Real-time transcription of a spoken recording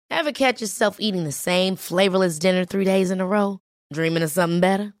Ever catch yourself eating the same flavorless dinner 3 days in a row? Dreaming of something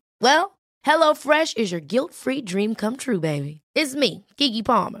better? Well, HelloFresh is your guilt-free dream come true, baby. It's me, Keke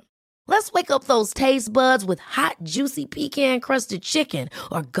Palmer. Let's wake up those taste buds with hot, juicy pecan-crusted chicken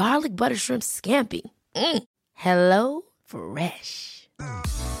or garlic butter shrimp scampi. Hello Fresh.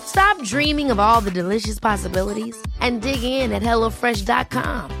 Stop dreaming of all the delicious possibilities and dig in at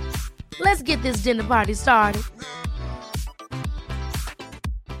HelloFresh.com. Let's get this dinner party started.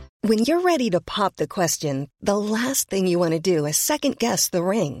 When you're ready to pop the question, the last thing you want to do is second-guess the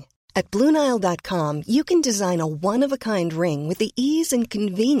ring. At BlueNile.com, you can design a one-of-a-kind ring with the ease and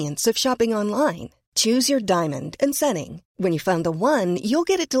convenience of shopping online. Choose your diamond and setting. When you find the one, you'll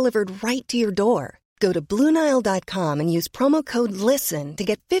get it delivered right to your door. Go to BlueNile.com and use promo code LISTEN to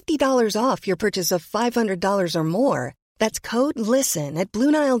get $50 off your purchase of $500 or more. That's code LISTEN at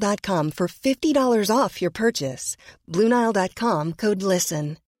BlueNile.com for $50 off your purchase. BlueNile.com, code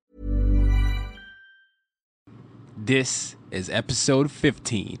LISTEN. This is episode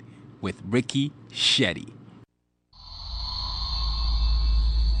 15 with Ricky Shetty.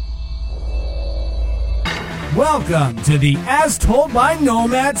 Welcome to the As Told by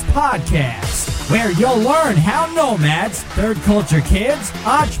Nomads podcast, where you'll learn how nomads, third culture kids,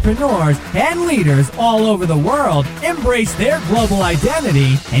 entrepreneurs, and leaders all over the world embrace their global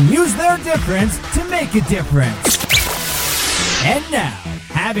identity and use their difference to make a difference. And now,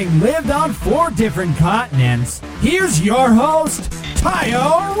 having lived on 4 different continents, here's your host,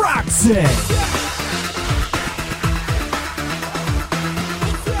 Tayo Rockson.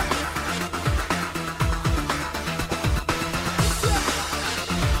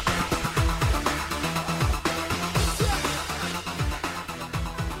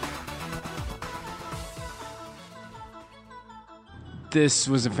 This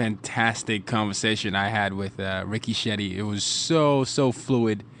was a fantastic conversation I had with Ricky Shetty. It was so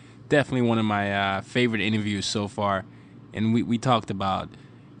fluid. Definitely one of my favorite interviews so far. And we talked about,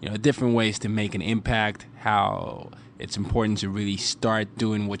 different ways to make an impact, how it's important to really start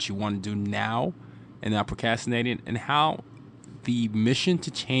doing what you want to do now and not procrastinating, and how the mission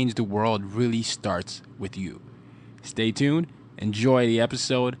to change the world really starts with you. Stay tuned, enjoy the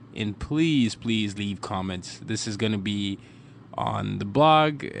episode, and please leave comments. This is going to be on the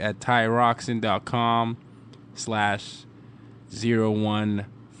blog at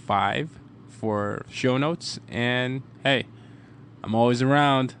tyroxen.com/015 for show notes. And hey, I'm always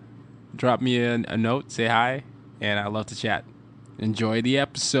around. Drop me a note, say hi, and I love to chat. Enjoy the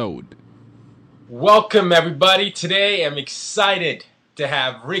episode. Welcome, everybody. Today I'm excited to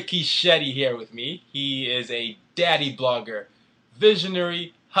have Ricky Shetty here with me. He is a daddy blogger,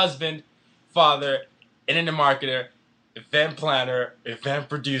 visionary, husband, father, internet marketer, event planner, event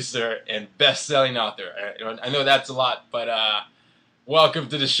producer, and best-selling author. I know that's a lot, but welcome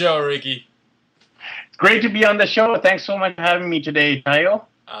to the show, Ricky. It's great to be on the show. Thanks so much for having me today, Tayo.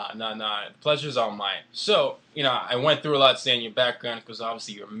 No, the pleasure's all mine. So, I went through a lot saying your background because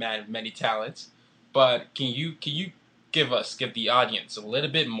obviously you're a man of many talents. But can you give the audience a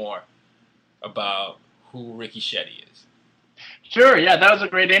little bit more about who Ricky Shetty is? Sure, yeah, that was a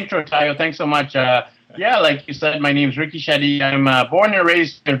great intro, Tayo. Thanks so much. Like you said, my name's Ricky Shetty. I'm born and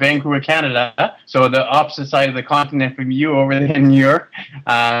raised in Vancouver, Canada, so the opposite side of the continent from you over there in New York.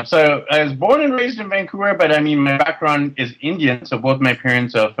 So I was born and raised in Vancouver, but my background is Indian, so both my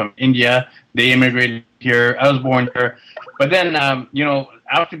parents are from India. They immigrated here. I was born here. But then,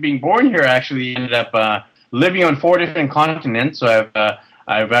 after being born here, I actually ended up living on 4 different continents. So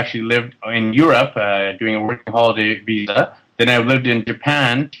I've actually lived in Europe doing a working holiday visa. Then I lived in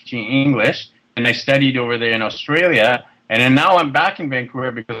Japan teaching English. And I studied over there in Australia, and then now I'm back in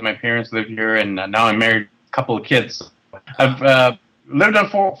Vancouver because my parents live here, and now I'm married, a couple of kids. I've lived on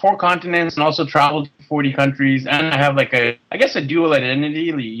four continents and also traveled to 40 countries, and I have a dual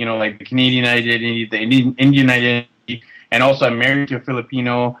identity, like the Canadian identity, the Indian identity, and also I'm married to a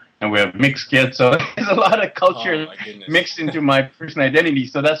Filipino, and we have mixed kids, so there's a lot of culture mixed into my personal identity.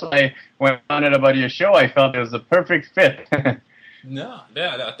 So that's why when I found out about your show, I felt it was the perfect fit. No,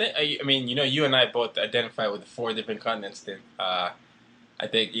 I think you and I both identify with the 4 different continents. Then I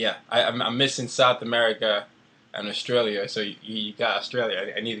think, I'm missing South America and Australia. So you got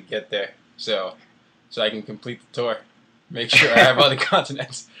Australia. I need to get there so I can complete the tour. Make sure I have all the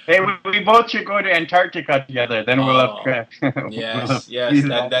continents. Hey, we both should go to Antarctica together. Then we'll have track. Yes,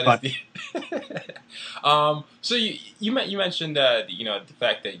 that is the. So you mentioned the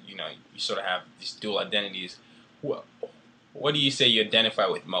fact that you sort of have these dual identities. What do you say you identify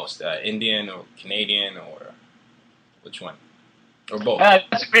with most? Indian or Canadian, or which one? Or both?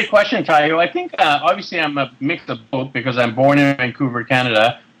 That's a great question, Tayo. I think obviously I'm a mix of both because I'm born in Vancouver,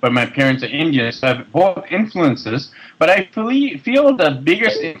 Canada, but my parents are Indian, so I have both influences. But I feel the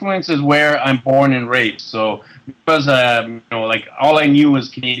biggest influence is where I'm born and raised. So because like all I knew was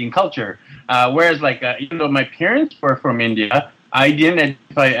Canadian culture, whereas like even though my parents were from India, I didn't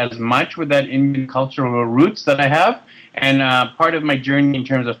identify as much with that Indian cultural roots that I have. And part of my journey in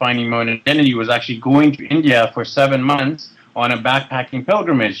terms of finding my own identity was actually going to India for 7 months on a backpacking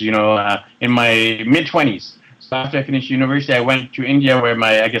pilgrimage, in my mid-20s. So after I finished university, I went to India where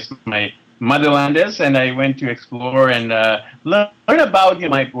my motherland is, and I went to explore and learn about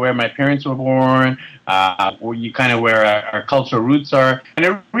where my parents were born, where our cultural roots are. And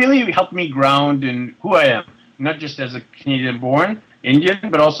it really helped me ground in who I am, not just as a Canadian-born Indian,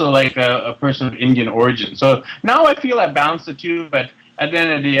 but also like a person of Indian origin. So now I feel I balance the two, but at the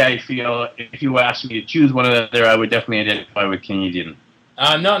end of the day, I feel if you asked me to choose one or the other, I would definitely identify with Canadian.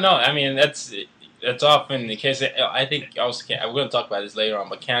 No. I mean, that's often the case. I think also we're going to talk about this later on,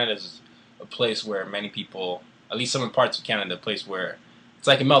 but Canada's a place where many people, at least some parts of Canada, a place where it's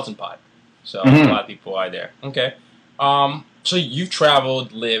like a melting pot. So a lot of people are there. Okay. So you've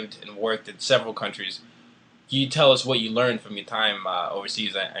traveled, lived, and worked in several countries. Can you tell us what you learned from your time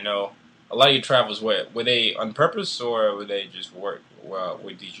overseas? I know a lot of your travels, were they on purpose or were they just work? Well,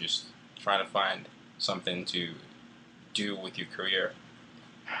 were you just trying to find something to do with your career?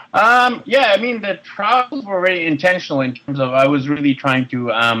 Yeah, I mean, the travels were very intentional in terms of I was really trying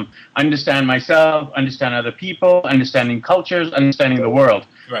to understand myself, understand other people, understanding cultures, understanding the world.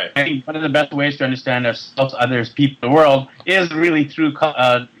 Right. I think one of the best ways to understand ourselves, others, people, the world is really through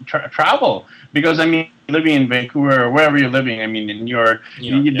travel. Because, I mean, living in Vancouver or wherever you're living, I mean, in New York,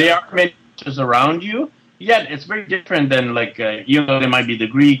 there are many cultures around you. Yet it's very different than like, there might be the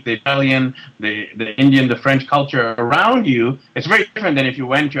Greek, the Italian, the Indian, the French culture around you. It's very different than if you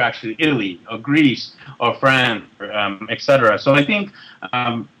went to actually Italy or Greece or France, etc. So I think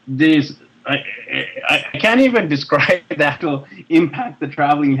I can't even describe the actual impact that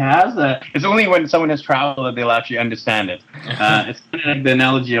traveling has. It's only when someone has traveled that they'll actually understand it. It's kind of like the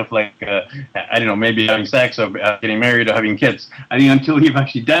analogy of like, I don't know, maybe having sex or getting married or having kids. I think until you've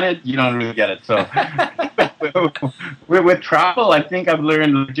actually done it, you don't really get it. So with travel, I think I've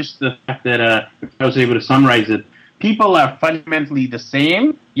learned just the fact that I was able to summarize it. People are fundamentally the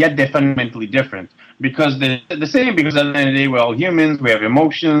same, yet they're fundamentally different. Because they're the same, because at the end of the day, we're all humans, we have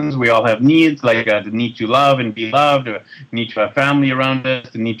emotions, we all have needs, like the need to love and be loved, the need to have family around us,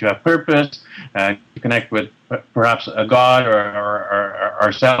 the need to have purpose, to connect with perhaps a God or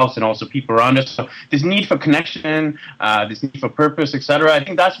ourselves and also people around us. So this need for connection, this need for purpose, etc. I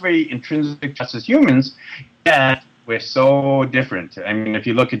think that's very intrinsic to us as humans, yet we're so different. I mean, if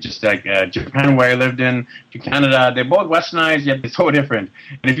you look at just like Japan, where I lived in, to Canada, they're both westernized, yet they're so different.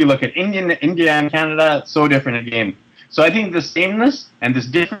 And if you look at India and Canada, it's so different again. So I think the sameness and this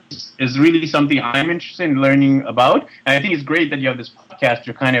difference is really something I'm interested in learning about. And I think it's great that you have this podcast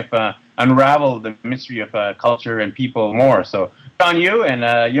to kind of unravel the mystery of culture and people more. So on you, and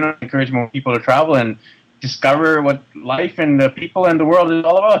encourage more people to travel and discover what life and the people and the world is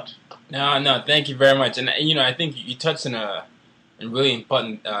all about. No, thank you very much. And I think you touched on a really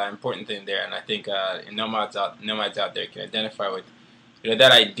important thing there. And I think nomads out there can identify with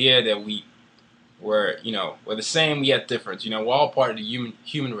that idea that we're the same yet different. We're all part of the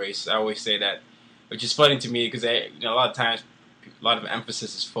human race. I always say that, which is funny to me because a lot of times a lot of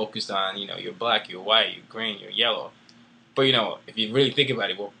emphasis is focused on you're black, you're white, you're green, you're yellow. But if you really think about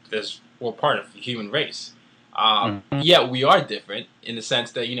it, we're part of the human race. Yeah, we are different in the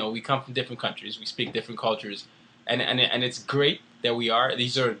sense that we come from different countries, we speak different cultures, and it's great that we are.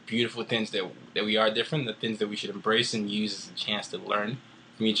 These are beautiful things that we are different, the things that we should embrace and use as a chance to learn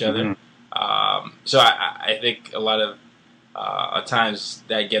from each other. So I think a lot of at times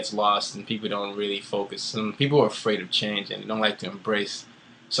that gets lost and people don't really focus. Some people are afraid of change and they don't like to embrace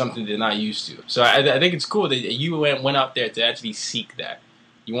something they're not used to. So I think it's cool that you went out there to actually seek that.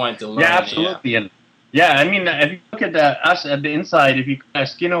 You wanted to learn. Yeah, absolutely. And yeah, I mean, if you look at us at the inside, if you kind of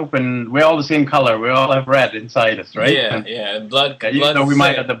skin open, we're all the same color. We all have red inside us, right? Yeah. Blood. We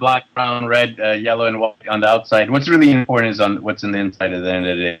might have the black, brown, red, yellow, and white on the outside. What's really important is on what's in the inside at the end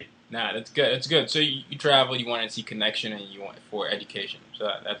of the day. Nah, that's good. That's good. So you travel, you want to see connection, and you want for education.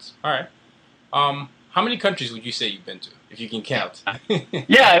 So that's all right. How many countries would you say you've been to, if you can count?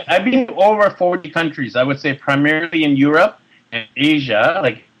 Yeah, I've been to over 40 countries. I would say primarily in Europe and Asia.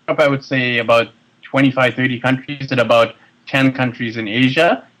 Like Europe, I would say about 25, 30 countries, and about 10 countries in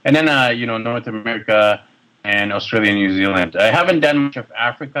Asia, and then North America and Australia and New Zealand. I haven't done much of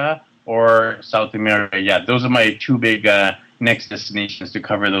Africa or South America yet. Those are my two big next destinations to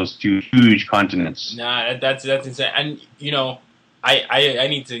cover those two huge continents. Nah, that's insane. And I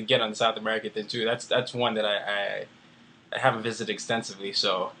need to get on the South America thing too. That's one that I haven't visited extensively.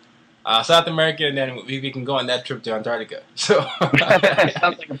 So South America, and then we can go on that trip to Antarctica. So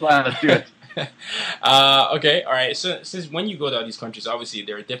sounds like a plan. Let's do it. Okay, all right. So since when you go to all these countries, obviously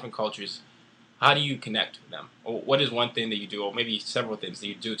there are different cultures. How do you connect with them? Or what is one thing that you do, or maybe several things that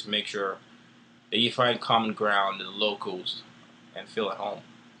you do to make sure that you find common ground with the locals and feel at home?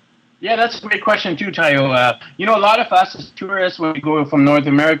 Yeah, that's a great question too, Tayo. You know, a lot of us as tourists, when we go from North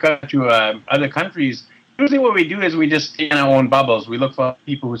America to other countries, usually what we do is we just stay in our own bubbles. We look for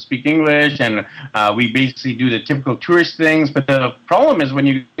people who speak English, and we basically do the typical tourist things. But the problem is when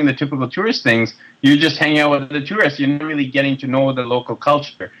you're doing the typical tourist things, you're just hanging out with the tourists. You're not really getting to know the local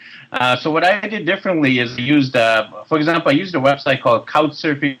culture. So what I did differently is I used, for example, I used a website called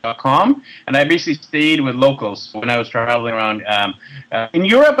couchsurfing.com, and I basically stayed with locals when I was traveling around. In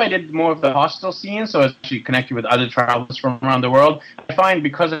Europe, I did more of the hostel scene, so I was actually connected with other travelers from around the world. I find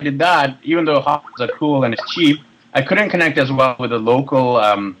because I did that, even though hostels are cool and it's cheap, I couldn't connect as well with the local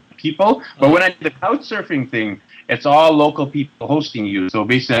people. But when I did the couchsurfing thing, it's all local people hosting you. So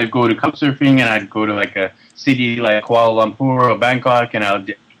basically, I'd go to couchsurfing, and I'd go to like a city like Kuala Lumpur or Bangkok, and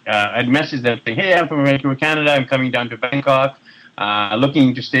I'd message them saying, hey, I'm from Vancouver, Canada. I'm coming down to Bangkok,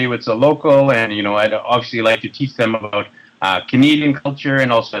 looking to stay with a local. And, you know, I'd obviously like to teach them about Canadian culture, and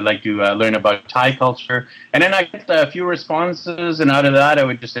also I'd like to learn about Thai culture. And then I get a few responses, and out of that, I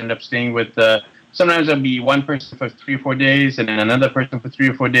would just end up staying with sometimes it'll be one person for 3 or 4 days, and then another person for 3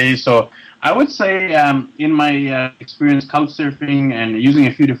 or 4 days. So I would say in my experience couchsurfing and using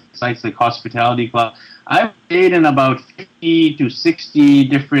a few different sites like Hospitality Club, I've stayed in about 50 to 60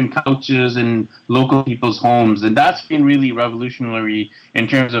 different couches in local people's homes. And that's been really revolutionary in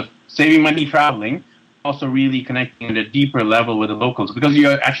terms of saving money traveling, also really connecting at a deeper level with the locals, because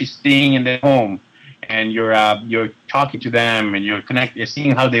you're actually staying in their home. And you're talking to them, and you're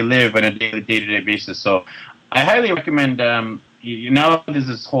seeing how they live on a day-to-day basis. So I highly recommend. Now there's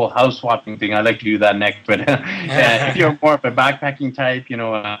this whole house swapping thing. I'd like to do that next. But if you're more of a backpacking type,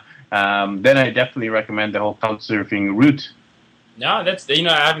 then I definitely recommend the whole couchsurfing route. No, that's I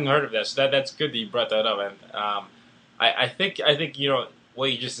haven't heard of that. So that's good that you brought that up. And I think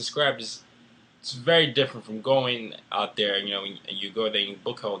what you just described is. It's very different from going out there. And you go there, you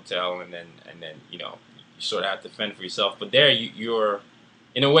book a hotel, and then you sort of have to fend for yourself. But there, you're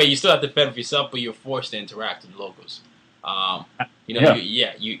in a way you still have to fend for yourself, but you're forced to interact with locals. You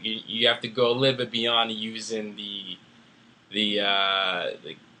have to go a little bit beyond using the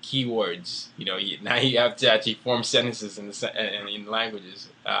keywords. Now you have to actually form sentences in languages.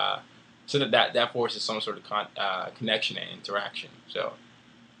 So that forces some sort of connection and interaction. So.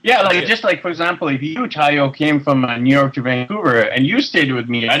 Yeah, for example, if you, Tayo, came from New York to Vancouver and you stayed with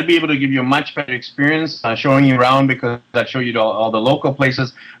me, I'd be able to give you a much better experience showing you around, because I'd show you all the local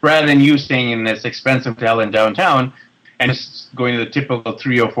places rather than you staying in this expensive hotel in downtown and just going to the typical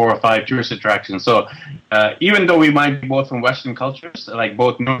 3 or 4 or 5 tourist attractions. So even though we might be both from Western cultures, like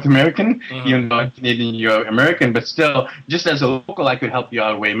both North American, even though I'm Canadian, you're American, but still, just as a local, I could help you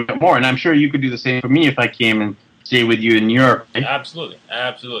out way more. And I'm sure you could do the same for me if I came and stay with you in New York. Right? Absolutely.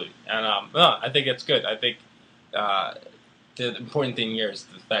 And I think it's good. I think the important thing here is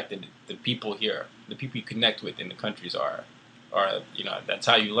the fact that the people here, the people you connect with in the countries are that's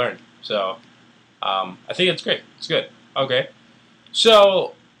how you learn. So I think it's great. It's good. Okay.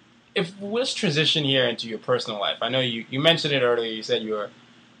 So let's transition here into your personal life. I know you mentioned it earlier. You said you were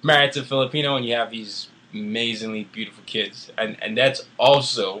married to a Filipino and you have these amazingly beautiful kids, and that's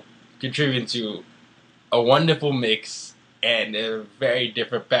also contributing to a wonderful mix and a very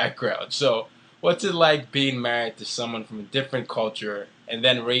different background. So what's it like being married to someone from a different culture and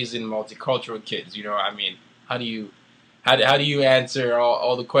then raising multicultural kids? How do you answer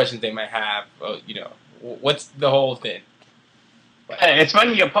all the questions they might have? What's the whole thing? It's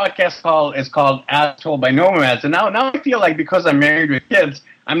funny, your podcast is called As Told by Nomads, and now I feel like because I'm married with kids,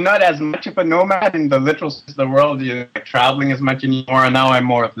 I'm not as much of a nomad in the literal sense of the world, traveling as much anymore. Now I'm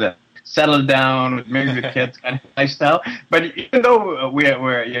more of the settled down with married with kids kind of lifestyle. But even though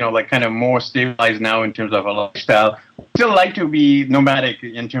we're kind of more stabilized now in terms of our lifestyle, we still like to be nomadic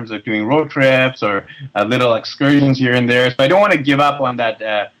in terms of doing road trips or little excursions here and there. So I don't want to give up on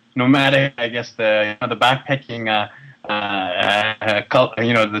that nomadic, I guess, the backpacking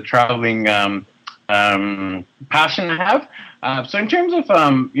the traveling passion I have. So in terms of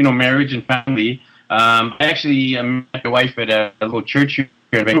marriage and family, I actually met my wife at a little church here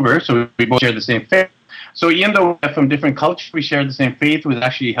in Vancouver, so we both share the same faith. So even though we're from different cultures, we share the same faith, which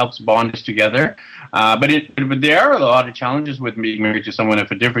actually helps bond us together. But there are a lot of challenges with being married to someone of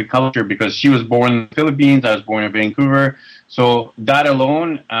a different culture, because she was born in the Philippines, I was born in Vancouver. So that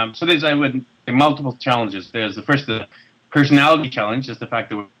alone, so there's multiple challenges. There's the personality challenge, just the fact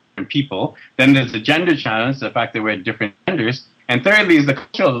that we're different people. Then there's the gender challenge, the fact that we're different genders. And thirdly is the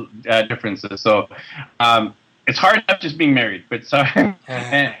cultural differences. So it's hard enough just being married, but it's hard.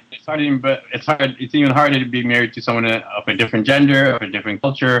 It's even harder to be married to someone of a different gender, of a different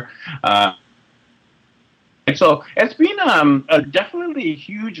culture. And so it's been definitely a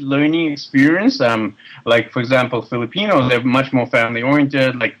huge learning experience. Like, for example, Filipinos, they're much more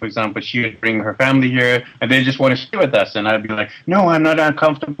family-oriented. Like, for example, she would bring her family here, and they just want to stay with us. And I'd be like, no, I'm not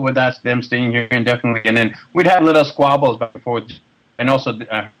uncomfortable with them staying here indefinitely. And then we'd have little squabbles back and forth. And also,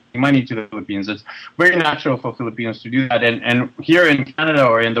 money to the Philippines. It's very natural for Filipinos to do that. And here in Canada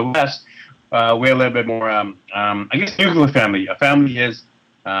or in the West, we're a little bit more, I guess, nuclear family. A family is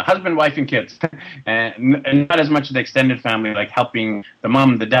husband, wife, and kids, and not as much of the extended family, like helping the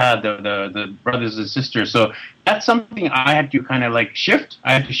mom, the dad, the brothers and sisters. So that's something I had to kind of like shift.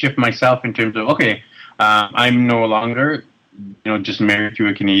 I had to shift myself in terms of, okay, I'm no longer, just married to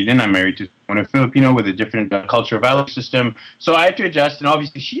a Canadian. I'm married to a Filipino with a different cultural value system. So I had to adjust, and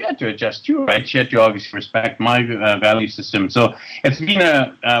obviously she had to adjust too, right? She had to obviously respect my value system. So it's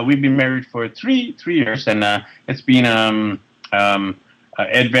been we've been married for three years, and it's been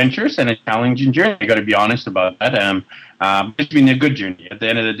adventurous and a challenging journey. I got to be honest about that. It's been a good journey. At the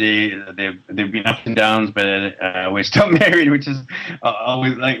end of the day, they've been ups and downs, but we're still married, which is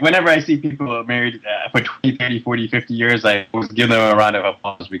always like whenever I see people married for 20, 30, 40, 50 years, I always give them a round of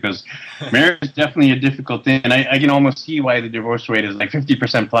applause, because marriage is definitely a difficult thing. And I can almost see why the divorce rate is like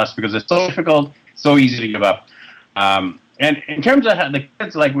 50% plus, because it's so difficult, so easy to give up. And in terms of the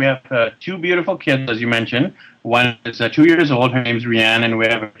kids, like we have two beautiful kids, as you mentioned. One is 2 years old, her name is Rianne, and we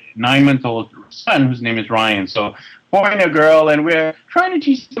have a 9-month-old son whose name is Ryan. So boy and a girl, and we're trying to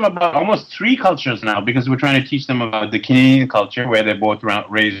teach them about almost 3 cultures now, because we're trying to teach them about the Canadian culture, where they're both born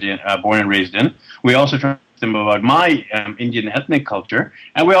and raised in. We also try to teach them about my Indian ethnic culture,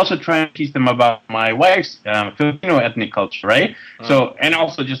 and we also try to teach them about my wife's Filipino ethnic culture, right? So, and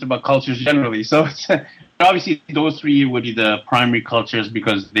also just about cultures generally. So it's, obviously those 3 would be the primary cultures,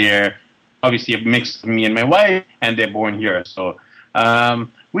 because they're obviously a mix of me and my wife, and they're born here. So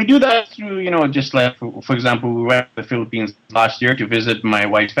we do that through, just like, for example, we went to the Philippines last year to visit my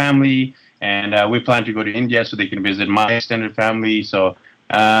wife's family, and we plan to go to India so they can visit my extended family. So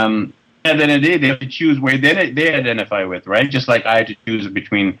at the end of the day, they have to choose where they identify with, right? Just like I had to choose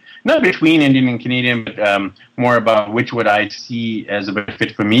not between Indian and Canadian, but more about which would I see as a better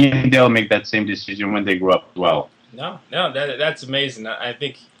fit for me, and they'll make that same decision when they grow up as well. No, that's amazing. I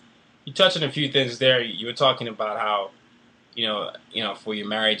think you touched on a few things there. You were talking about how, for your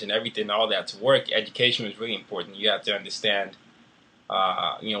marriage and everything, all that to work, education was really important. You have to understand,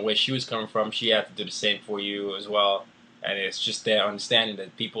 where she was coming from. She had to do the same for you as well. And it's just that understanding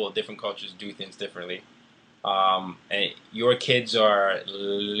that people of different cultures do things differently. And your kids are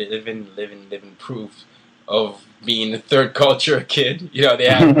living proof of being a third culture kid. They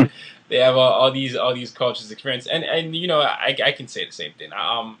have they have all these cultures experience. And I can say the same thing.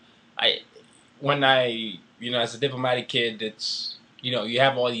 As a diplomatic kid, it's, you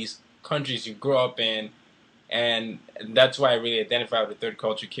have all these countries you grow up in, and that's why I really identify with the third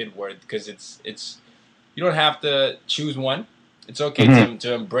culture kid word, because it's you don't have to choose one. It's okay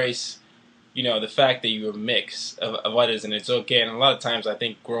to embrace, the fact that you're a mix of others, and it's okay. And a lot of times, I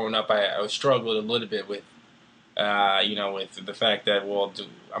think growing up, I struggled a little bit with, with the fact that, well,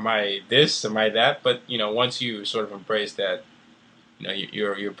 am I this, am I that? But once you sort of embrace that,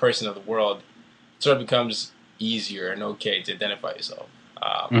 you're a person of the world, it sort of becomes easier and okay to identify yourself.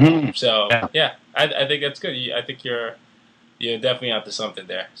 So yeah, I think that's good. I think you're definitely onto something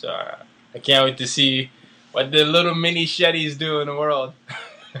there. So I can't wait to see what the little mini Shettys do in the world.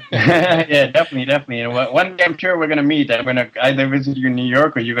 Yeah, definitely. And one day I'm sure we're gonna meet. I'm gonna either visit you in New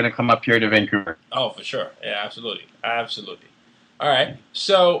York, or you're gonna come up here to Vancouver. Oh, for sure. Yeah, absolutely. All right.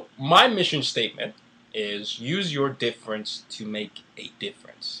 So my mission statement is use your difference to make a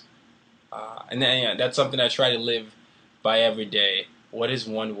difference. And then that's something I try to live by every day. What is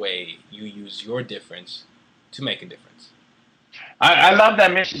one way you use your difference to make a difference? I love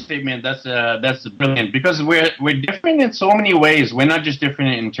that mission statement. That's brilliant, because we're different in so many ways. We're not just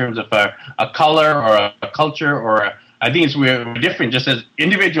different in terms of a color or a culture or I think we're different just as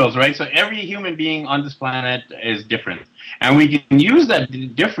individuals, right? So every human being on this planet is different. And we can use that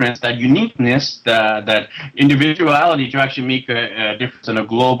difference, that uniqueness, that individuality to actually make a difference on a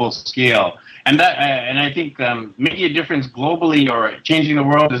global scale. And I think making a difference globally or changing the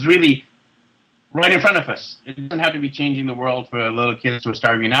world is really right in front of us. It doesn't have to be changing the world for little kids who are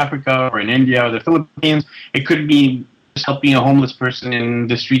starving in Africa or in India or the Philippines. It could be just helping a homeless person in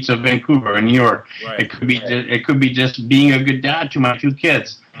the streets of Vancouver or New York. Right. It could be just being a good dad to my 2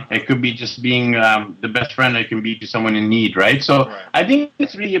 kids. It could be just being the best friend I can be to someone in need, right? So I think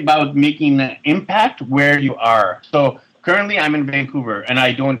it's really about making an impact where you are. So currently I'm in Vancouver and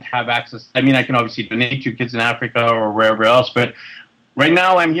I don't have access. I mean, I can obviously donate to kids in Africa or wherever else, but right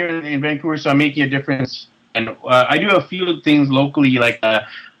now I'm here in Vancouver, so I'm making a difference. And I do a few things locally, like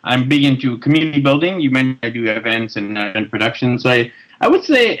I'm big into community building. You mentioned I do events and productions. So I would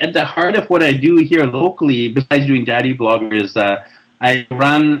say at the heart of what I do here locally, besides doing Daddy Blogger, is I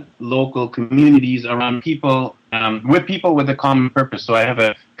run local communities around people, with a common purpose. So I have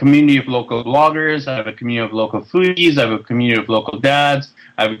a community of local bloggers, I have a community of local foodies, I have a community of local dads,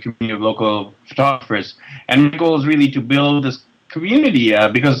 I have a community of local photographers. And my goal is really to build this community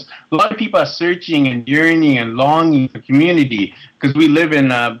because a lot of people are searching and yearning and longing for community because we live in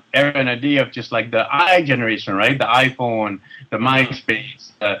an era and a day of just like the I generation, right? The iPhone, the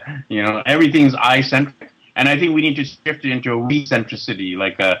MySpace, everything's I-centric. And I think we need to shift it into a we-centricity.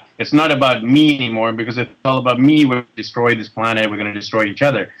 Like it's not about me anymore because if it's all about me, we're going to destroy this planet, we're going to destroy each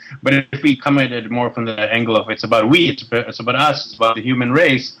other. But if we come at it more from the angle of it's about we, it's about us, it's about the human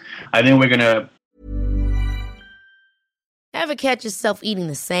race, I think we're going to. Ever catch yourself eating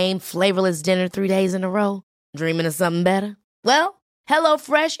the same flavorless dinner 3 days in a row? Dreaming of something better? Well,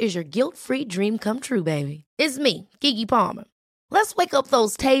 HelloFresh is your guilt-free dream come true, baby. It's me, Keke Palmer. Let's wake up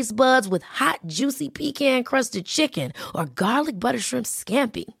those taste buds with hot, juicy pecan-crusted chicken or garlic butter shrimp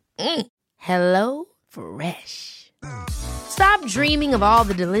scampi. Hello Fresh. Stop dreaming of all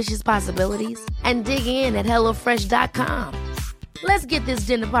the delicious possibilities and dig in at HelloFresh.com. Let's get this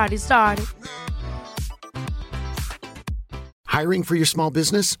dinner party started. Hiring for your small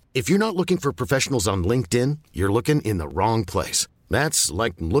business? If you're not looking for professionals on LinkedIn, you're looking in the wrong place. That's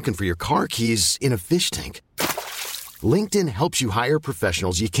like looking for your car keys in a fish tank. LinkedIn helps you hire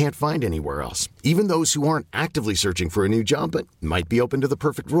professionals you can't find anywhere else, even those who aren't actively searching for a new job but might be open to the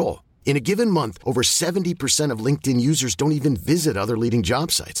perfect role. In a given month, over 70% of LinkedIn users don't even visit other leading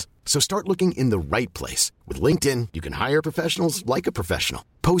job sites. So start looking in the right place. With LinkedIn, you can hire professionals like a professional.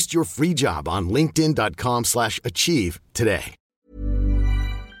 Post your free job on linkedin.com/achieve today.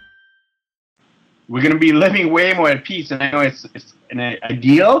 We're going to be living way more at peace, and I know it's an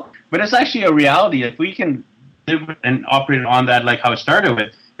ideal, but it's actually a reality. If we can live and operate on that, like how it started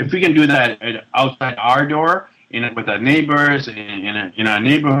with, if we can do that outside our door, with our neighbors, in our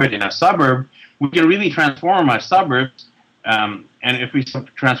neighborhood, in our suburb, we can really transform our suburbs. And if we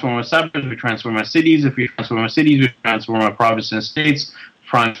transform our suburbs, we transform our cities. If we transform our cities, we transform our provinces and states,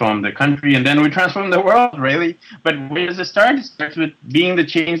 transform the country, and then we transform the world, really. But where does it start? It starts with being the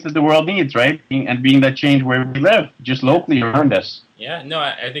change that the world needs, right? Being that change where we live, just locally around us. Yeah, no,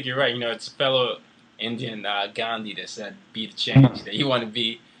 I think you're right. It's a fellow Indian, Gandhi, that said, be the change that you want to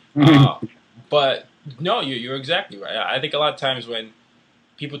be. But no, you're exactly right. I think a lot of times when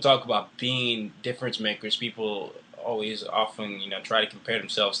people talk about being difference makers, people always often try to compare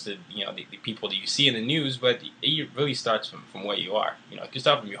themselves to the people that you see in the news, but it really starts from where you are. It can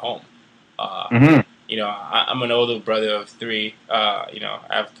start from your home. I'm an older brother of 3. I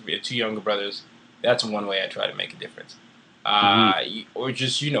have 2 younger brothers. That's one way I try to make a difference. Or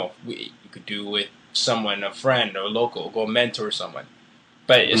just you could do with someone, a friend or local, go mentor someone.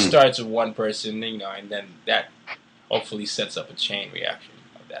 But it starts with one person, and then that hopefully sets up a chain reaction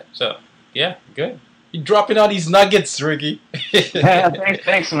of that. So yeah, good. You're dropping all these nuggets, Ricky. Thanks,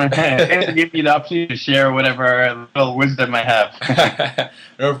 man. Thanks for giving me the opportunity to share whatever little wisdom I have.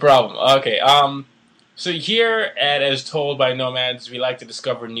 No problem. Okay. So here at As Told by Nomads, we like to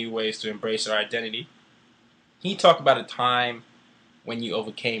discover new ways to embrace our identity. Can you talk about a time when you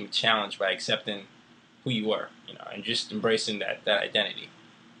overcame a challenge by accepting who you were, and just embracing that identity?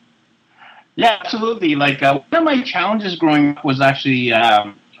 Yeah, absolutely. Like one of my challenges growing up was actually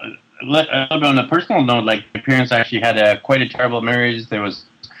a little bit on a personal note. Like my parents actually had quite a terrible marriage. There was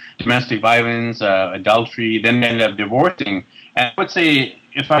domestic violence, adultery. Then they ended up divorcing. And I would say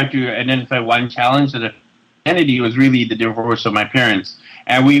if I had to identify one challenge that identity was really the divorce of my parents.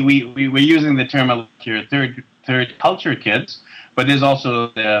 And we were using the term here, third culture kids. But there's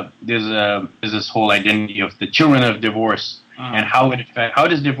also there's this whole identity of the children of divorce. and how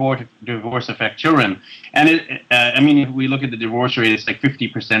does divorce affect children? And if we look at the divorce rate, it's like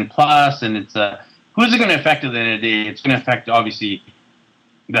 50% plus, and it's who's it going to affect at the end of the day? It's going to affect obviously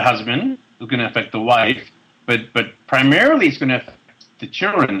the husband. It's going to affect the wife, but primarily it's going to affect the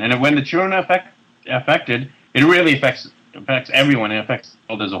children. And when the children are affected, it really affects everyone. It affects the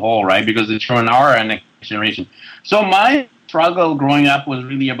world as a whole, right? Because the children are our next generation. So my struggle growing up was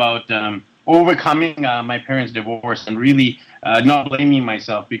really about overcoming my parents' divorce and really not blaming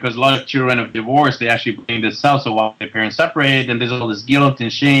myself, because a lot of children of divorce, they actually blame themselves for why their parents separated, and there's all this guilt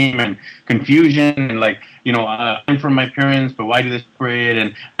and shame and confusion and I'm from my parents, but why do they separate?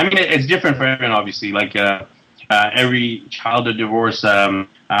 And I mean, it's different for everyone, obviously. Every child of divorce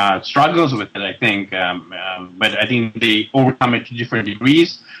struggles with it, I think, but I think they overcome it to different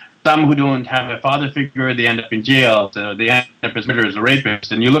degrees. Some who don't have a father figure, they end up in jail, so they end up as murderers or rapists.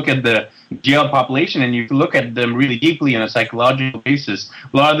 And you look at the jail population and you look at them really deeply on a psychological basis.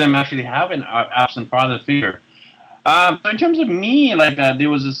 A lot of them actually have an absent father figure. So in terms of me, there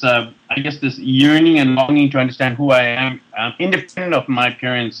was this yearning and longing to understand who I am, independent of my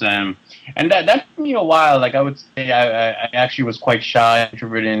parents. And that took me a while. I would say I actually was quite shy,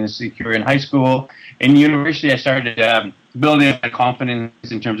 introverted, and insecure in high school. In university, I started building my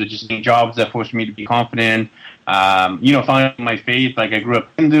confidence in terms of just getting jobs that forced me to be confident. Finding my faith. I grew up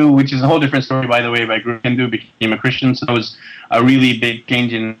Hindu, which is a whole different story, by the way. But I grew up Hindu, became a Christian, so it was a really big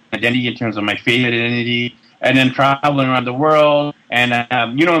change in identity in terms of my faith identity. And then traveling around the world, and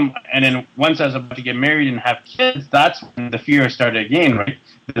and then once I was about to get married and have kids, that's when the fear started again, right?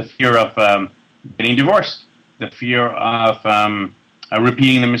 The fear of getting divorced, the fear of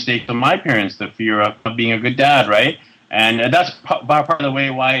repeating the mistakes of my parents, the fear of not being a good dad, right? And that's part of the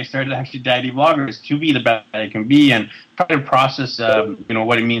way why I started actually Daddy Blogger, is to be the best I can be and try to process,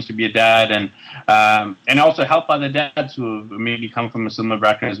 what it means to be a dad, and also help other dads who maybe come from a similar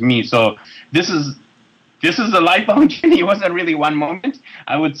background as me. So this is a lifelong journey. It wasn't really one moment.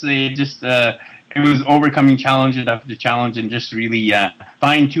 I would say just it was overcoming challenge after challenge and just really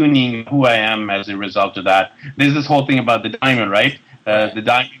fine-tuning who I am as a result of that. There's this whole thing about the diamond, right? The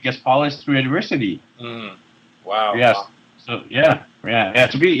diamond gets polished through adversity. Wow. Yes. Wow. So yeah.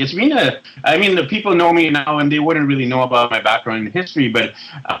 It's been the people know me now, and they wouldn't really know about my background and history, but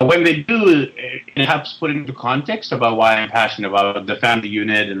when they do, it helps put into context about why I'm passionate about the family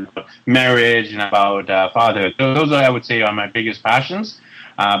unit and about marriage and about fatherhood. Those I would say are my biggest passions.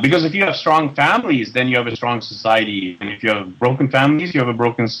 Because if you have strong families, then you have a strong society, and if you have broken families, you have a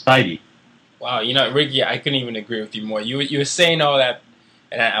broken society. Wow, Ricky, I couldn't even agree with you more. You were saying all that,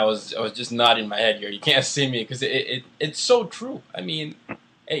 and I was just nodding my head here. You can't see me because it's so true. I mean,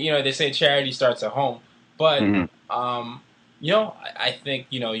 they say charity starts at home, but I think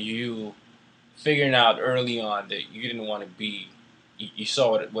you figuring out early on that you didn't want to be. You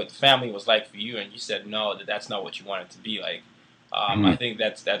saw what family was like for you, and you said no, that's not what you wanted to be like. I think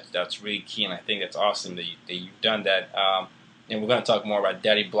that's really key, and I think that's awesome that you've done that. And we're going to talk more about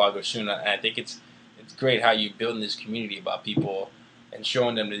Daddy Blogger soon. And I think it's great how you're building this community about people and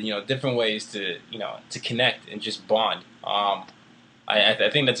showing them that, different ways to to connect and just bond. I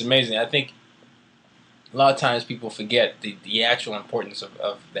think that's amazing. I think a lot of times people forget the actual importance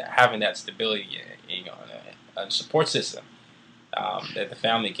of having that stability, a support system that the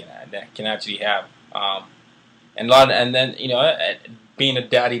family can actually have. And then being a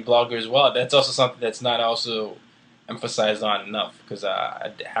daddy blogger as well, that's also something that's not also emphasized on enough, because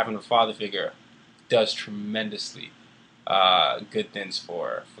having a father figure does tremendously good things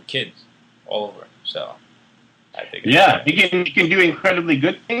for kids all over. So I think it can do incredibly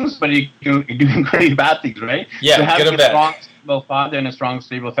good things, but it can do incredibly bad things, right? Yeah, so having good or a bad. strong, stable father and a strong,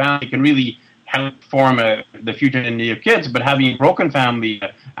 stable family can really help form the future identity of kids. But having a broken family,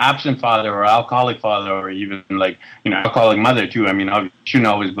 absent father or alcoholic father, or even alcoholic mother too. I mean, you shouldn't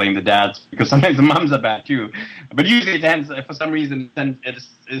always blame the dads, because sometimes the moms are bad too. But usually it tends, for some reason, it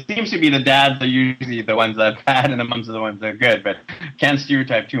seems to be the dads are usually the ones that are bad and the moms are the ones that are good. But can't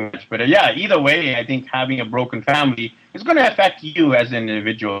stereotype too much. But either way, I think having a broken family is going to affect you as an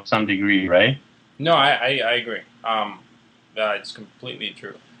individual to some degree, right? No, I agree. It's completely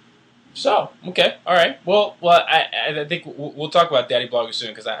true. So, okay, all right. Well, I think we'll talk about Daddy Blogger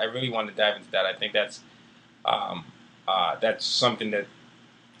soon, because I really want to dive into that. I think that's something that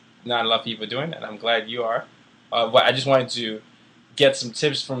not a lot of people are doing, and I'm glad you are. But I just wanted to get some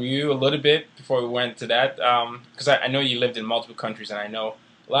tips from you a little bit before we went to that, because I know you lived in multiple countries, and I know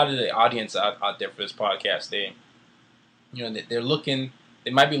a lot of the audience out there for this podcast, they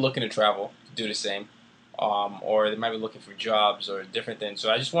might be looking to travel to do the same. Or they might be looking for jobs or different things.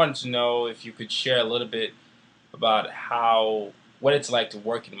 So I just wanted to know if you could share a little bit about what it's like to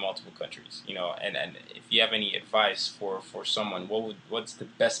work in multiple countries, and if you have any advice for someone, what's the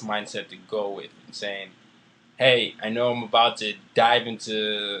best mindset to go with in saying, hey, I know I'm about to dive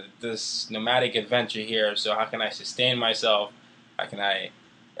into this nomadic adventure here, so how can I sustain myself? How can I,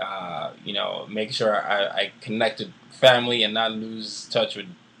 make sure I connect with family and not lose touch with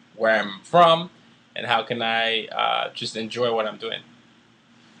where I'm from? And how can I just enjoy what I'm doing?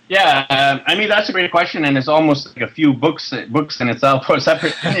 Yeah, I mean, that's a great question, and it's almost like a few books in itself for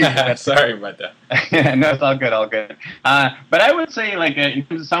separate things. Sorry about that. No, it's all good. But I would say, like, in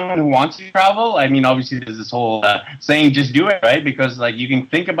terms of someone who wants to travel, I mean, obviously there's this whole saying, just do it, right? Because, like, you can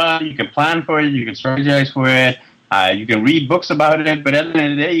think about it, you can plan for it, you can strategize for it, you can read books about it, but at the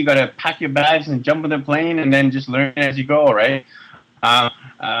end of the day, you got to pack your bags and jump on the plane and then just learn as you go, right?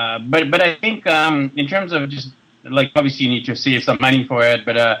 But I think in terms of just, like, obviously you need to save some money for it,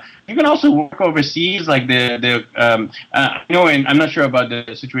 but you can also work overseas, like and I'm not sure about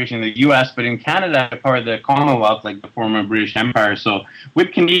the situation in the U.S., but in Canada, part of the Commonwealth, like the former British Empire. So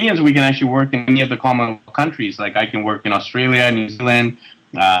with Canadians, we can actually work in any of the Commonwealth countries. Like I can work in Australia, New Zealand,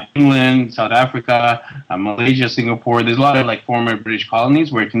 England, South Africa, Malaysia, Singapore. There's a lot of like former British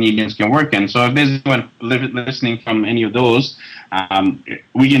colonies where Canadians can work in. So if there's anyone listening from any of those,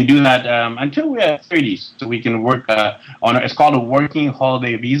 we can do that until we are 30. So we can work it's called a working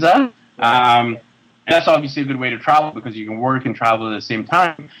holiday visa. And that's obviously a good way to travel because you can work and travel at the same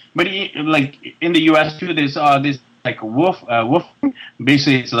time. But like in the U.S. too, there's like WOOF.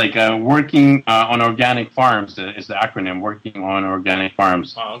 Basically, it's like working on organic farms is the acronym, working on organic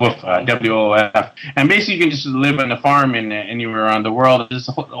farms. Oh, okay. WOOF, WOF. And basically, you can just live on a farm in anywhere around the world. There's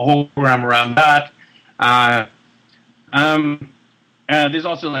a whole program around that. There's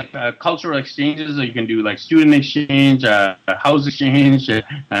also like cultural exchanges. So you can do like student exchange, house exchange,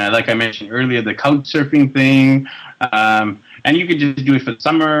 like I mentioned earlier, the couch surfing thing. And you can just do it for the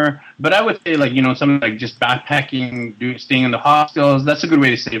summer. But I would say, like, something like just backpacking, staying in the hostels, that's a good way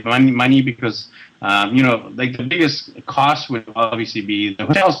to save money because, like the biggest cost would obviously be the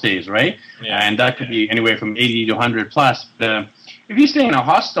hotel stays, right? Yeah. And that could be anywhere from 80 to 100 plus. But, if you stay in a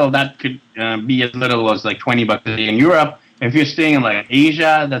hostel, that could be as little as like $20 a day in Europe. If you're staying in like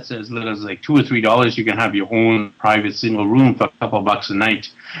Asia, that's as little as like $2 or $3. You can have your own private single room for a couple bucks a night,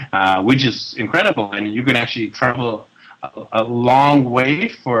 which is incredible. And you can actually travel a long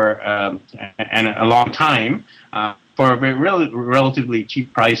way and a long time for a very relatively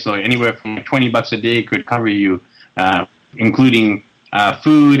cheap price. So anywhere from $20 a day could cover you, including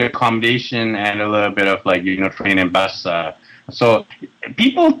food, accommodation, and a little bit of like train and bus. So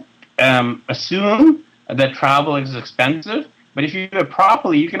people assume that travel is expensive, but if you do it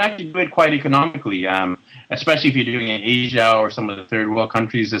properly, you can actually do it quite economically. Especially if you're doing it in Asia or some of the third world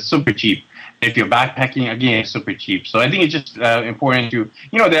countries, it's super cheap. If you're backpacking, again, it's super cheap. So I think it's just important to,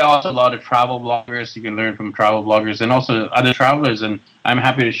 there are also a lot of travel bloggers. You can learn from travel bloggers and also other travelers. And I'm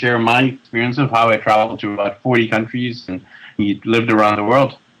happy to share my experience of how I traveled to about 40 countries and lived around the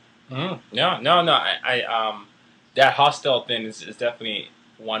world. No. I that hostel thing is definitely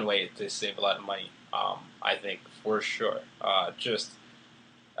one way to save a lot of money. I think for sure.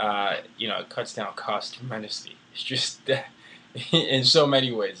 It cuts down costs tremendously. It's just in so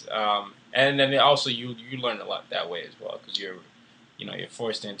many ways. And then also you learn a lot that way as well because you're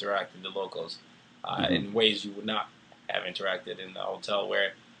forced to interact with the locals in ways you would not have interacted in the hotel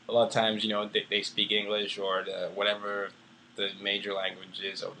where a lot of times they speak English or whatever the major language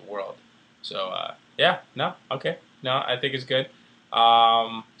is of the world. So I think it's good.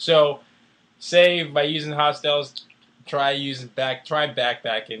 So say by using hostels, try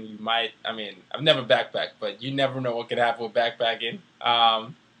backpacking. You might, I've never backpacked, but you never know what could happen with backpacking.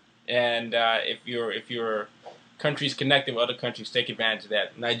 And if your country's connected with other countries, take advantage of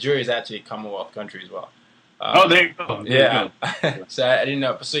that. Nigeria is actually a Commonwealth country as well. There you go. So I didn't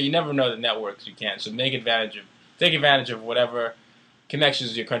know. So you never know the networks you can. So take advantage of whatever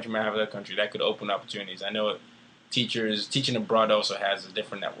connections your country might have with other country. That could open opportunities. I know teaching abroad also has a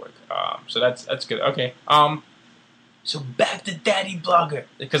different network. So that's good. Okay. So back to Daddy Blogger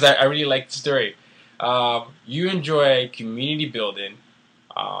because I really like the story. You enjoy community building,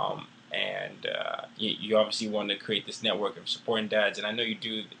 and you obviously want to create this network of supporting dads, and I know you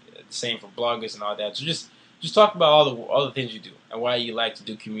do the same for bloggers and all that. So just talk about all the things you do and why you like to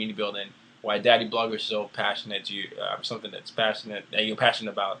do community building. Why Daddy Blogger is so passionate to you, something that you're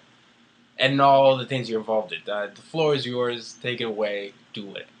passionate about, and all the things you're involved in. The floor is yours. Take it away.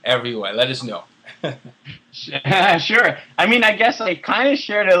 Do it. Everyone, let us know. Sure. I guess I kind of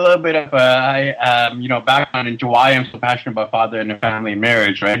shared a little bit of background into why I'm so passionate about father and family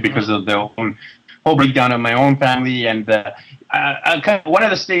marriage, right? Because of the own whole breakdown of my own family, and one of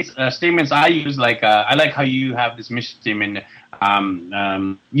the statements I use, I like how you have this mission statement,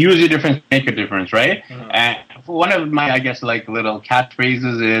 use your difference, make a difference, right? Mm-hmm. And one of my, I guess, like little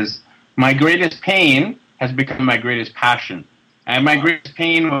catchphrases is, my greatest pain has become my greatest passion. And my greatest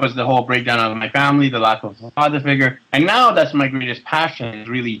pain was the whole breakdown of my family, the lack of a father figure. And now that's my greatest passion, is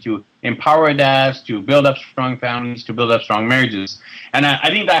really to empower dads, to build up strong families, to build up strong marriages. And I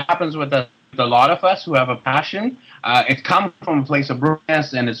think that happens with a lot of us who have a passion. It's come from a place of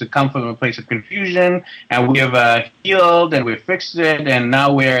brokenness, and it's come from a place of confusion. And we have healed, and we've fixed it, and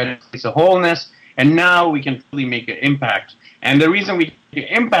now we're at a place of wholeness. And now we can really make an impact. And the reason we can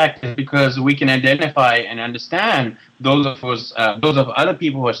impact is because we can identify and understand those of other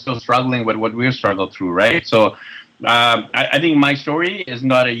people who are still struggling with what we've struggled through, right? So I think my story is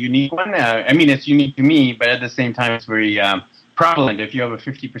not a unique one. I mean, it's unique to me, but at the same time, it's very prevalent. If you have a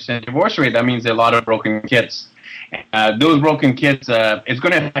 50% divorce rate, that means there are a lot of broken kids. Those broken kids, it's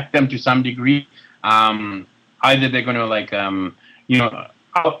going to affect them to some degree. Either they're going to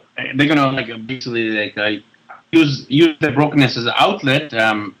they're going to basically use the brokenness as an outlet.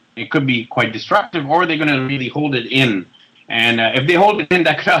 It could be quite destructive, or they're going to really hold it in. And if they hold it in,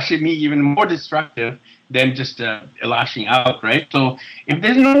 that could actually be even more destructive than just lashing out, right? So if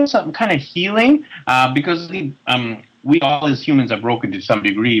there's no some kind of healing, because we all as humans are broken to some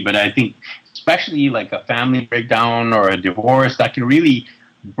degree, but I think especially like a family breakdown or a divorce, that can really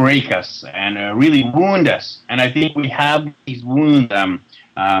break us and really wound us. And I think we have these wounds.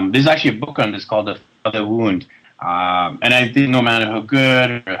 There's actually a book on this called The Father Wound. And I think no matter how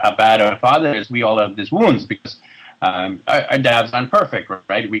good or how bad our father is, we all have these wounds because our dads aren't perfect,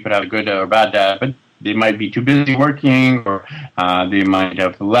 right? We could have a good or bad dad, but they might be too busy working, or they might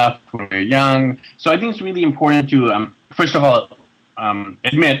have left when they're young. So I think it's really important to, first of all,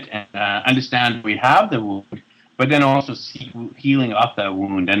 admit and understand we have the wound, but then also seek healing of that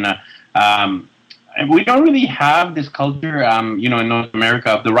wound. And we don't really have this culture, in North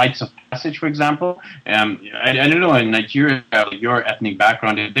America, of the rites of passage, for example. I don't know, in Nigeria, your ethnic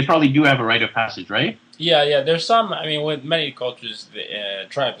background, they probably do have a rite of passage, right? Yeah. There's some, with many cultures,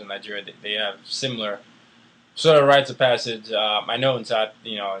 tribes in Nigeria, they have similar sort of rites of passage. I know in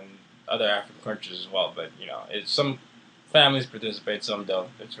other African countries as well, but, some families participate, some don't.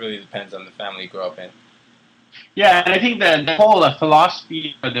 It really depends on the family you grow up in. Yeah, and I think that the whole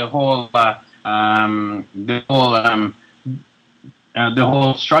philosophy, the whole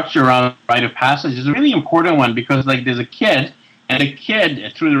structure around rite of passage is a really important one, because there's a kid, and the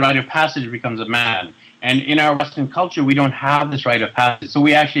kid through the rite of passage becomes a man. And in our Western culture, we don't have this rite of passage. So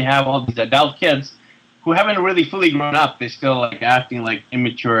we actually have all these adult kids who haven't really fully grown up. They're still acting like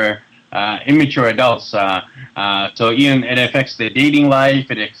immature adults. So even it affects their dating life.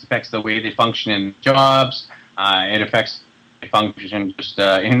 It affects the way they function in jobs. It affects the function just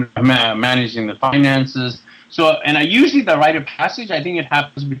in managing the finances. So, and usually the rite of passage, I think it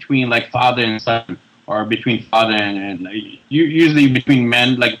happens between father and son, or between father and usually between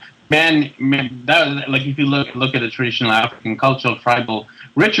men. Men, if you look at the traditional African cultural tribal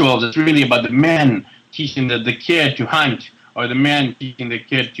rituals, it's really about the men teaching the kid to hunt, or the men teaching the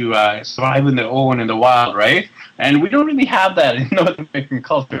kid to survive on their own in the wild, right? And we don't really have that in North American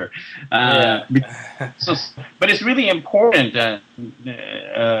culture. But it's really important, that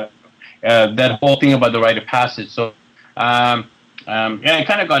whole thing about the rite of passage. So, I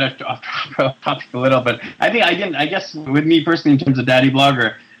kind of got off topic a little, but I guess with me personally, in terms of Daddy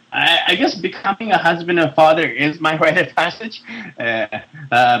Blogger, I guess becoming a husband and father is my rite of passage,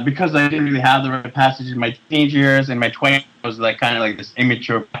 because I didn't really have the rite of passage in my teenage years. In my 20s, I was kind of this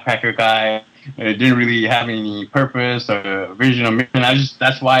immature backpacker guy. Didn't really have any purpose or vision or mission.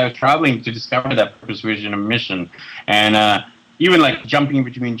 That's why I was traveling, to discover that purpose, vision, and mission. And even jumping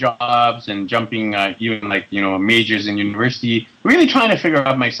between jobs and jumping even majors in university, really trying to figure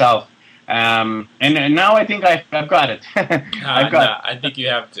out myself. And now I think I've got it. I think you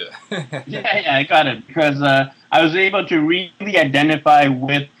have to. yeah, I got it, because I was able to really identify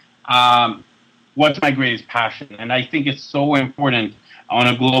with what's my greatest passion, and I think it's so important on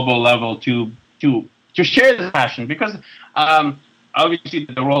a global level to share this passion, because obviously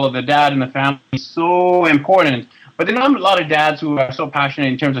the role of the dad in the family is so important. But there are not a lot of dads who are so passionate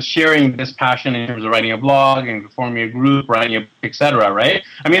in terms of sharing this passion, in terms of writing a blog and forming a group, writing a book, etc., right?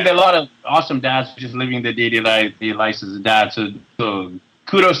 There are a lot of awesome dads who are just living their daily lives as a dad, so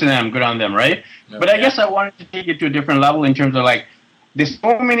kudos to them, good on them, right? But I guess I wanted to take it to a different level in terms of there's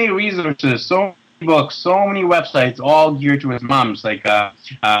so many resources, so books, so many websites, all geared towards moms, like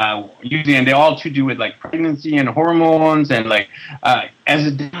usually, and they all to do with like pregnancy and hormones, and like as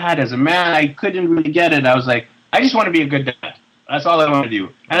a dad, as a man, I couldn't really get it. I was like, I just want to be a good dad. That's all I want to do,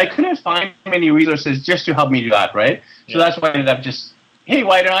 and I couldn't find many resources just to help me do that, right? So that's why I ended up just, hey,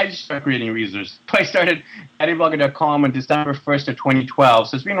 why don't I just start creating resources? So I started daddyblogger.com on December 1st of 2012.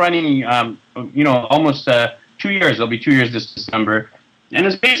 So it's been running, almost 2 years. It'll be 2 years this December. And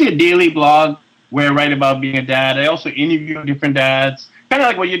it's basically a daily blog where I write about being a dad. I also interview different dads. Kind of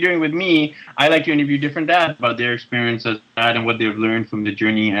like what you're doing with me. I like to interview different dads about their experience as a dad and what they've learned from the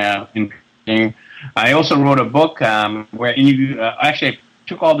journey in parenting. I also wrote a book where I interview, actually I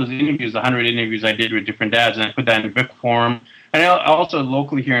took all those interviews, 100 interviews I did with different dads, and I put that in book form. And I also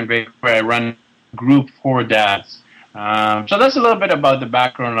locally here in Vancouver, I run a group for dads. So that's a little bit about the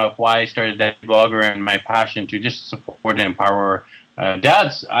background of why I started Daddy Blogger and my passion to just support and empower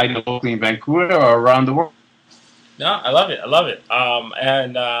dads, either locally in Vancouver or around the world. No, I love it.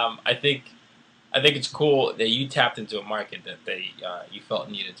 I think it's cool that you tapped into a market that you felt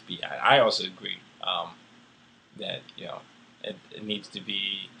needed to be at. I also agree that it needs to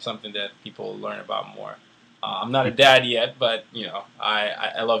be something that people learn about more. I'm not a dad yet, but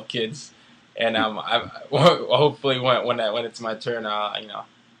I love kids, and hopefully when it's my turn,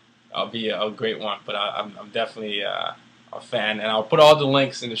 I'll be a great one. But I'm definitely a fan, and I'll put all the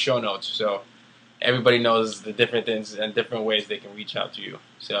links in the show notes so everybody knows the different things and different ways they can reach out to you.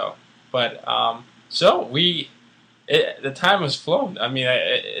 So, but the time has flown. I mean,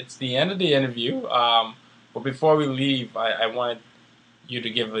 it's the end of the interview. But before we leave, I wanted you to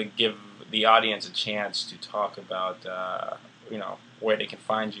give the audience a chance to talk about, where they can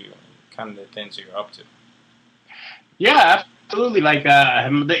find you and kind of the things that you're up to. Yeah, absolutely. Like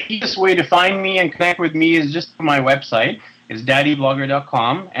the easiest way to find me and connect with me is just my website. It's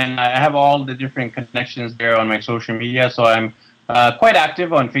daddyblogger.com, and I have all the different connections there on my social media. So I'm quite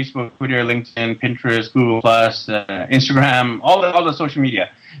active on Facebook, Twitter, LinkedIn, Pinterest, Google+, Instagram, all the social media.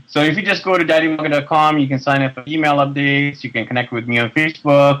 So if you just go to daddyblogger.com, you can sign up for email updates. You can connect with me on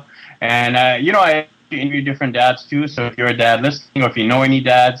Facebook. And, I interview different dads too. So if you're a dad listening, or if you know any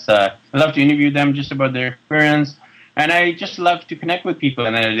dads, I love to interview them just about their experience. And I just love to connect with people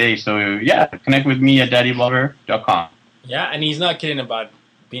at the end of the day. So, yeah, connect with me at daddyblogger.com. Yeah, and he's not kidding about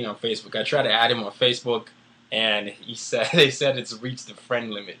being on Facebook. I tried to add him on Facebook, and they said it's reached the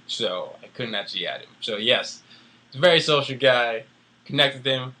friend limit. So I couldn't actually add him. So, yes, he's a very social guy. Connect with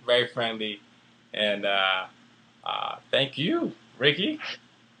him, very friendly. And thank you, Ricky.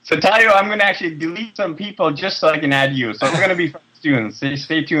 So, Tayo, I'm going to actually delete some people just so I can add you. So we're going to be friends soon.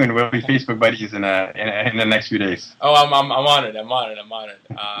 Stay tuned. We'll be Facebook buddies in the next few days. Oh, I'm honored. I'm honored.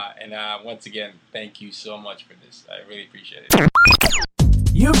 And once again, thank you so much for this. I really appreciate it.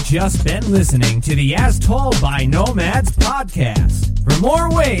 You've just been listening to the As Told by Nomads podcast. For more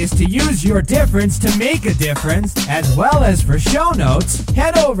ways to use your difference to make a difference, as well as for show notes,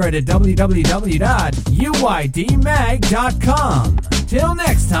 head over to www.uydmag.com. Till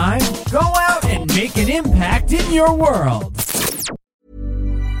next time, go out and make an impact in your world.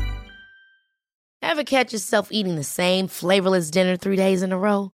 Ever catch yourself eating the same flavorless dinner 3 days in a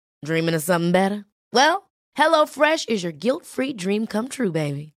row? Dreaming of something better? Well, HelloFresh is your guilt-free dream come true,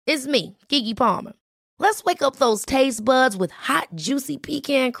 baby. It's me, Keke Palmer. Let's wake up those taste buds with hot, juicy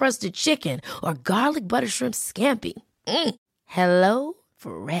pecan-crusted chicken or garlic butter shrimp scampi. Hello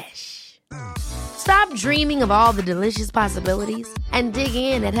Fresh. Stop dreaming of all the delicious possibilities and dig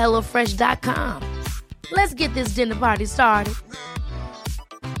in at HelloFresh.com. Let's get this dinner party started.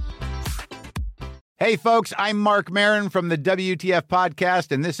 Hey, folks, I'm Mark Maron from the WTF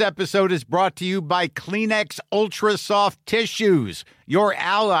Podcast, and this episode is brought to you by Kleenex Ultra Soft Tissues, your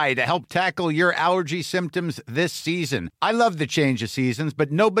ally to help tackle your allergy symptoms this season. I love the change of seasons,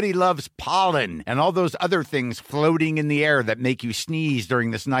 but nobody loves pollen and all those other things floating in the air that make you sneeze during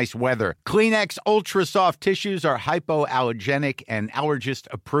this nice weather. Kleenex Ultra Soft Tissues are hypoallergenic and allergist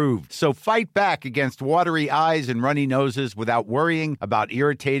approved, so fight back against watery eyes and runny noses without worrying about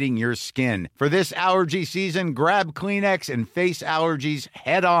irritating your skin. For this allergy season, grab Kleenex and face allergies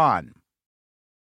head on.